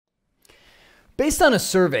Based on a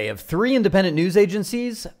survey of 3 independent news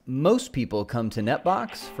agencies, most people come to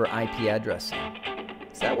Netbox for IP addressing.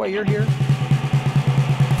 Is that why you're here?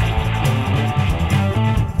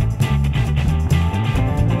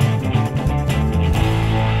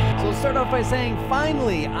 So we'll start off by saying,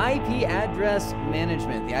 finally, IP address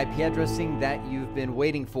management, the IP addressing that you've been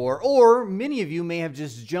waiting for, or many of you may have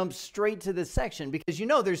just jumped straight to this section because you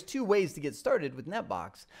know there's 2 ways to get started with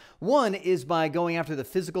Netbox. One is by going after the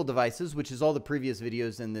physical devices, which is all the previous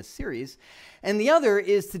videos in this series, and the other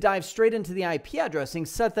is to dive straight into the IP addressing,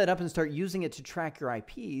 set that up and start using it to track your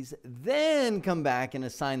IPs, then come back and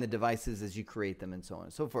assign the devices as you create them and so on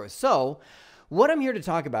and so forth. So what I'm here to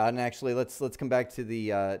talk about, and actually let's come back to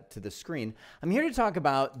the screen. I'm here to talk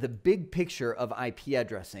about the big picture of IP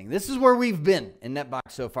addressing. This is where we've been in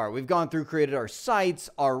Netbox so far. We've gone through, created our sites,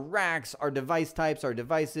 our racks, our device types, our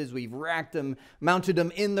devices. We've racked them, mounted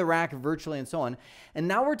them in the rack virtually and so on. And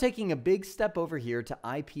now we're taking a big step over here to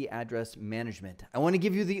IP address management. I want to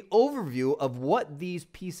give you the overview of what these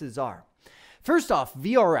pieces are. First off,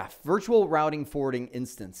 VRF, Virtual Routing Forwarding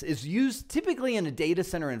Instance, is used typically in a data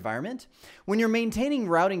center environment when you're maintaining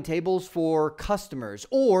routing tables for customers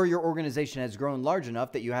or your organization has grown large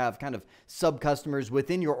enough that you have kind of sub-customers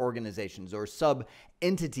within your organizations or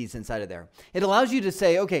sub-entities inside of there. It allows you to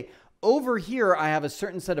say, okay, over here, I have a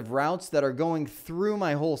certain set of routes that are going through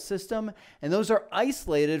my whole system, and those are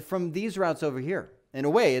isolated from these routes over here. In a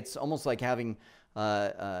way, it's almost like having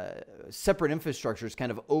separate infrastructures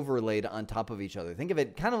kind of overlaid on top of each other. Think of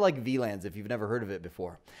it kind of like VLANs if you've never heard of it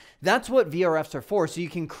before. That's what VRFs are for. So you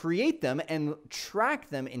can create them and track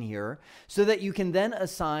them in here so that you can then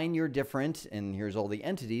assign your different, and here's all the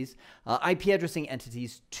entities, IP addressing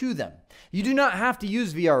entities to them. You do not have to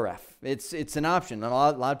use VRF. It's an option. A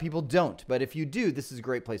lot of people don't, but if you do, this is a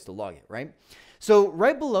great place to log it, right? So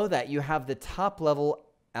right below that, you have the top level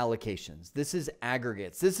allocations. This is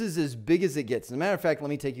aggregates. This is as big as it gets. As a matter of fact, let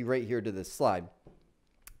me take you right here to this slide.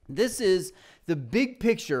 This is the big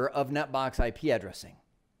picture of Netbox IP addressing.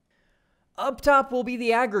 Up top will be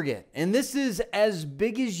the aggregate, and this is as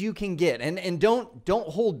big as you can get. And don't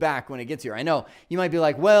hold back when it gets here. I know you might be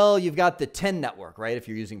like, well, you've got the 10 network, right? If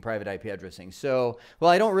you're using private IP addressing. So, well,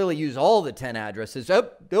 I don't really use all the 10 addresses.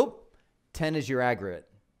 Oh, nope. 10 is your aggregate.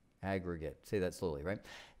 Aggregate. Say that slowly, right?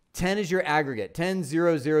 10 is your aggregate,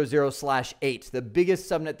 10.0.0.0/8, the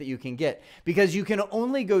biggest subnet that you can get, because you can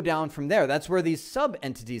only go down from there. That's where these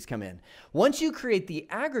sub-entities come in. Once you create the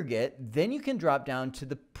aggregate, then you can drop down to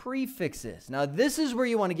the prefixes. Now, this is where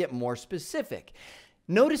you want to get more specific.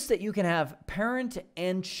 Notice that you can have parent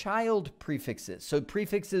and child prefixes, so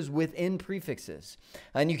prefixes within prefixes,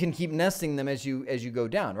 and you can keep nesting them as you go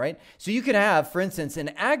down, right? So you could have, for instance, an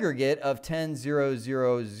aggregate of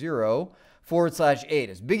 10.0.0.0/8,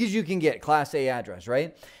 as big as you can get, Class A address,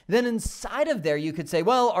 right? Then inside of there, you could say,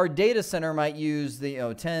 well, our data center might use the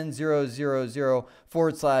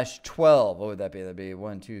 10.0.0.0/12. What would that be? That'd be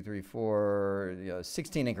 1, 2, 3, 4,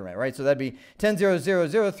 16 increment, right? So that'd be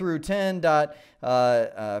 10.0.0.0 through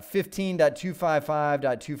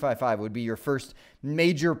 10.15.255.255 would be your first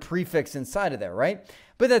major prefix inside of there, right?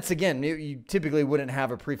 But that's, again, you typically wouldn't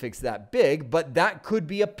have a prefix that big, but that could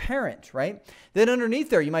be a parent, right? Then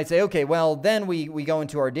underneath there, you might say, okay, well, then we go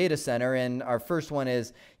into our data center, and our first one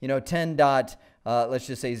is, 10. Let's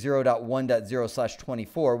just say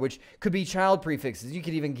 0.1.0/24, which could be child prefixes. You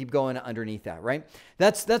could even keep going underneath that, right?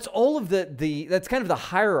 That's all of that's kind of the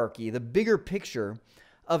hierarchy, the bigger picture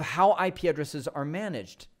of how IP addresses are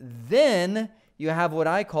managed. Then you have what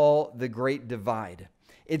I call the Great Divide.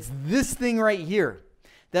 It's this thing right here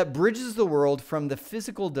that bridges the world from the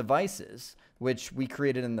physical devices, which we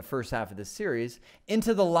created in the first half of this series,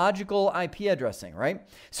 into the logical IP addressing, right?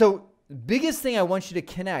 So biggest thing I want you to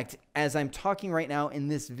connect as I'm talking right now in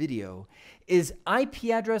this video is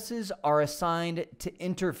IP addresses are assigned to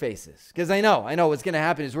interfaces. Because I know what's going to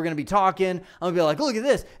happen is we're going to be talking. I'm going to be like, look at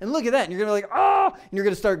this and look at that. And you're going to be like, oh, and you're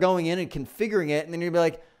going to start going in and configuring it. And then you're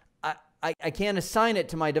going to be like, I can't assign it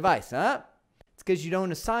to my device. Huh? It's because you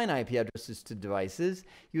don't assign IP addresses to devices.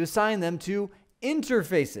 You assign them to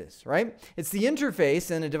interfaces, right? It's the interface,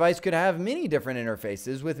 and a device could have many different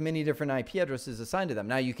interfaces with many different IP addresses assigned to them.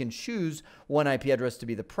 Now, you can choose one IP address to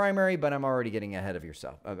be the primary, but I'm already getting ahead of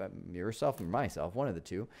yourself or myself, one of the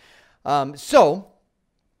two. So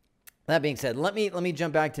that being said, let me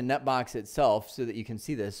jump back to Netbox itself so that you can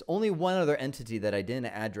see this. Only one other entity that I didn't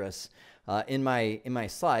address in my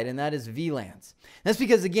slide, and that is VLANs. That's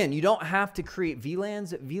because, again, you don't have to create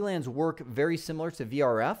VLANs. VLANs work very similar to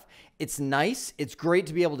VRF. It's nice. It's great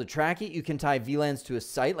to be able to track it. You can tie VLANs to a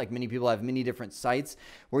site, like many people have many different sites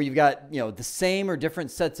where you've got, the same or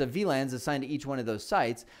different sets of VLANs assigned to each one of those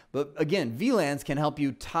sites. But again, VLANs can help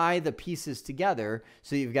you tie the pieces together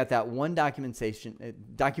so you've got that one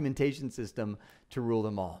documentation system to rule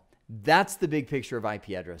them all. That's the big picture of IP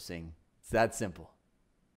addressing. It's that simple.